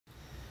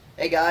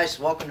Hey guys,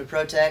 welcome to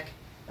ProTEQ.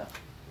 Oh,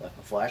 left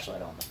my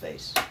flashlight on my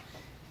face.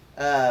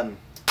 Gonna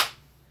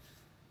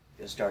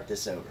start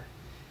this over.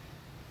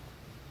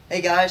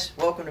 Hey guys,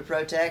 welcome to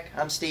ProTEQ.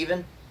 I'm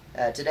Steven.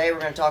 Today we're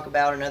going to talk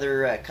about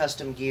another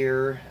custom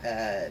gear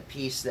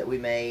piece that we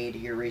made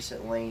here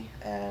recently.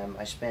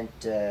 I spent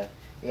the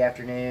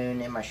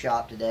afternoon in my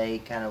shop today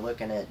kind of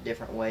looking at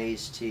different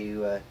ways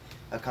to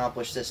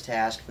accomplish this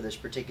task for this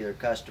particular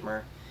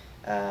customer.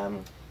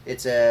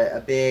 It's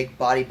a big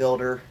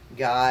bodybuilder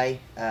guy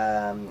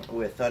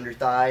with thunder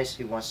thighs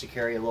who wants to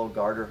carry a little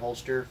garter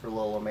holster for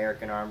little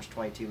American Arms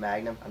 22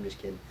 Magnum. I'm just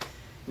kidding.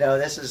 No,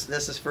 this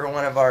is for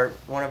one of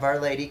our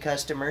lady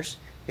customers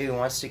who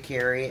wants to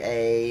carry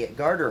a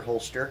garter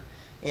holster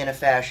in a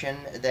fashion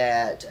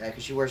that,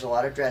 because she wears a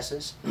lot of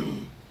dresses,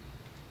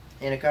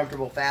 in a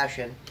comfortable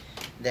fashion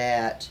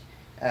that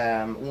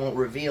won't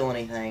reveal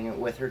anything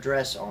with her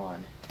dress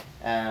on.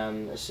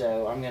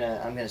 So I'm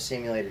gonna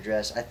simulate a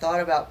dress. I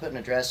thought about putting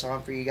a dress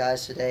on for you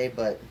guys today,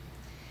 but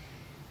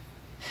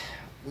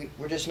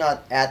we're just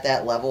not at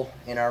that level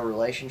in our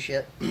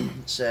relationship.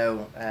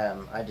 So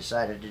I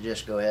decided to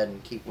just go ahead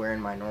and keep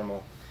wearing my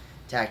normal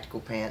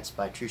tactical pants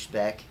by True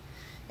Spec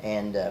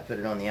and put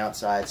it on the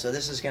outside. So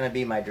this is gonna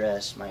be my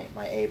dress,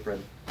 my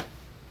apron.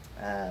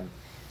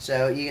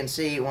 So you can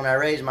see when I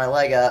raise my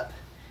leg up,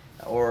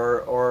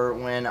 or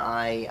when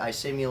I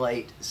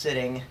simulate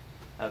sitting.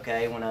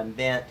 Okay, when I'm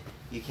bent,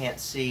 you can't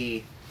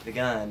see the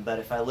gun, but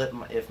if I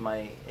lift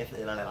my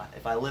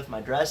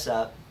dress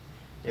up,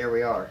 there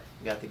we are.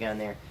 Got the gun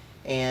there,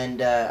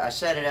 and I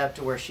set it up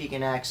to where she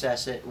can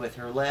access it with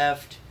her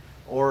left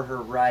or her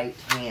right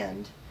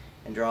hand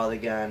and draw the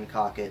gun,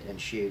 cock it,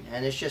 and shoot.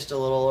 And it's just a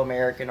little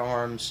American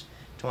Arms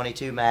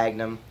 22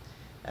 Magnum,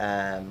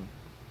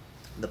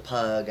 the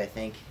Pug, I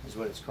think, is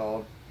what it's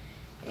called.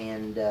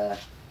 And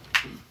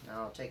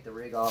I'll take the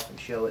rig off and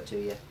show it to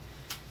you.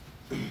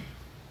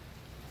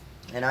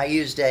 And I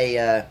used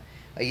a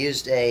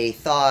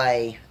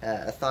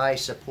thigh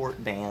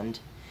support band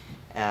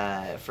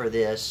for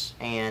this,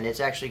 and it's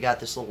actually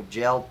got this little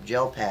gel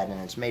pad, and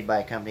it's made by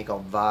a company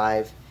called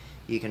Vive.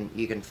 You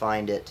can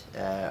find it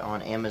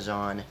on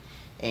Amazon,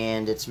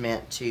 and it's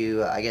meant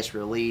to, I guess,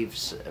 relieve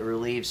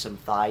some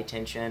thigh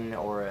tension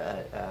or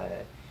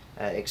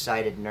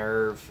excited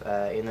nerve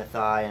in the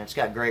thigh, and it's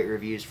got great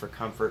reviews for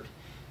comfort.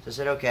 So I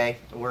said, okay,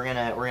 we're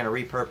gonna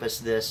repurpose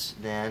this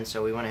then.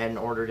 So we went ahead and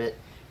ordered it,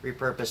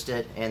 repurposed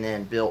it, and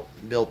then built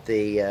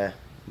the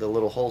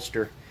little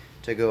holster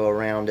to go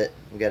around it.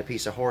 We got a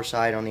piece of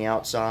horsehide on the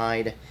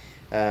outside,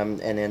 and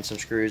then some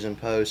screws and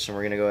posts, and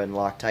we're gonna go ahead and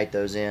Loctite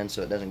those in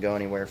so it doesn't go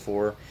anywhere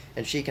for her.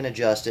 And she can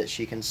adjust it,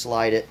 she can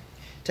slide it.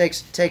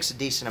 Takes a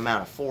decent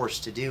amount of force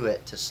to do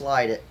it, to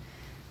slide it,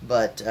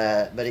 but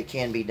it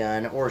can be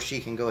done. Or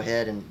she can go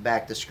ahead and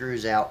back the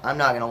screws out. I'm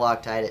not gonna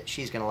Loctite it.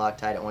 She's gonna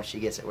Loctite it once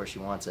she gets it where she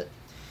wants it.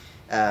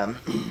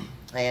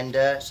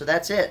 So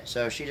that's it.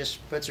 So she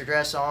just puts her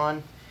dress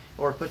on,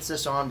 or puts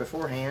this on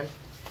beforehand,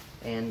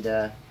 and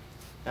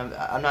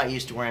I'm not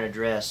used to wearing a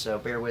dress, so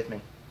bear with me.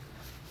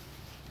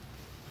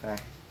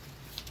 Okay.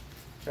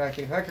 So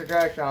she puts her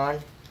dress on,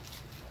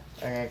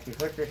 and then she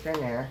puts this in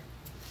there,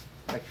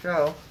 like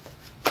so,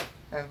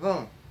 and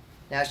boom.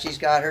 Now she's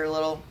got her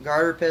little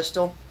garter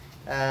pistol,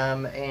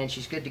 and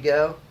she's good to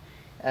go.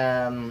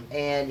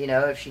 And you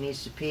know, if she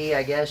needs to pee,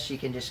 I guess she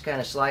can just kind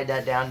of slide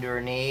that down to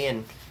her knee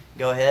and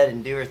go ahead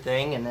and do her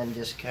thing, and then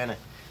just kind of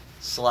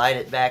slide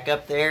it back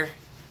up there.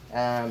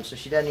 So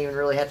she doesn't even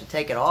really have to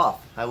take it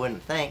off, I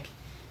wouldn't think.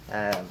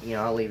 You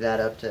know, I'll leave that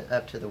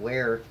up to the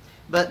wearer.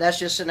 But that's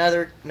just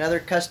another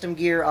custom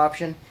gear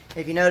option.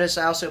 If you notice,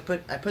 I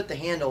put the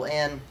handle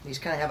in. These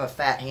kind of have a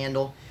fat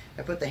handle.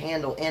 I put the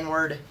handle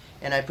inward,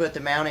 and I put the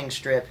mounting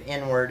strip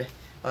inward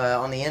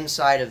on the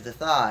inside of the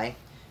thigh,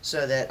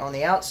 so that on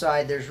the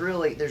outside there's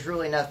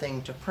really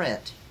nothing to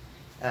print.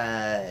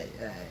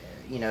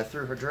 You know,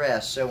 through her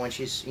dress. So when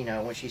she's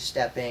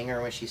stepping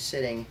or when she's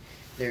sitting,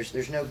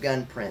 there's no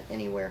gun print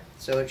anywhere.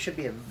 So it should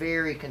be a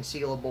very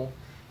concealable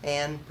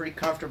and pretty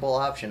comfortable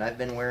option. I've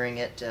been wearing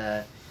it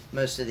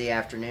most of the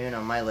afternoon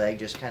on my leg,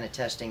 just kind of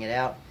testing it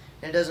out,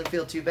 and it doesn't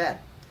feel too bad.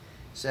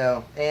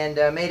 So, and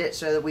made it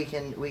so that we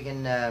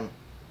can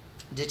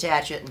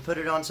detach it and put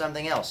it on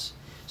something else.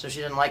 So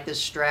she didn't like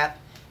this strap.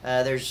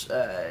 There's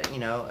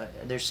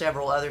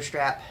several other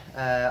strap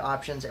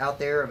options out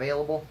there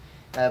available.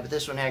 But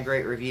this one had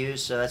great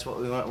reviews, so that's what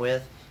we went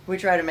with. We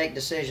try to make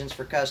decisions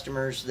for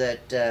customers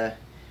that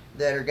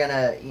are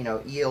gonna,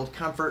 yield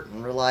comfort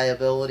and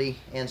reliability.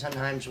 And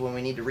sometimes when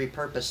we need to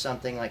repurpose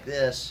something like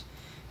this,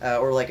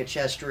 or like a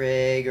chest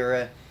rig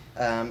or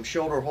a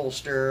shoulder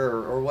holster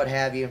or what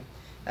have you,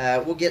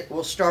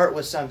 we'll start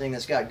with something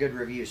that's got good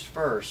reviews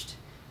first,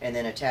 and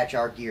then attach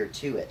our gear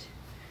to it.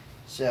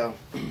 So,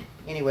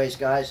 anyways,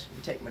 guys, let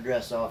me take my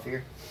dress off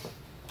here.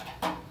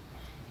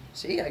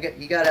 See,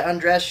 you got an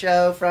undress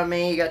show from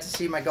me. You got to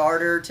see my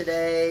garter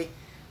today.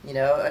 You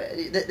know,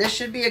 this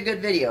should be a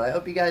good video. I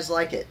hope you guys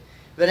like it.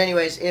 But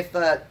anyways, if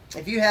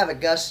you have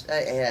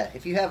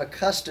a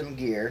custom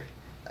gear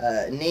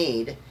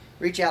need,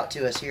 reach out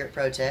to us here at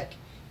ProTEQ,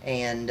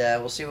 and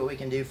we'll see what we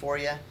can do for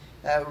you.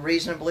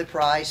 Reasonably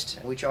priced.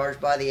 We charge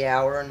by the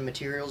hour, and the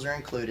materials are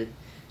included.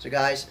 So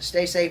guys,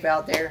 stay safe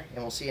out there,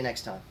 and we'll see you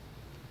next time.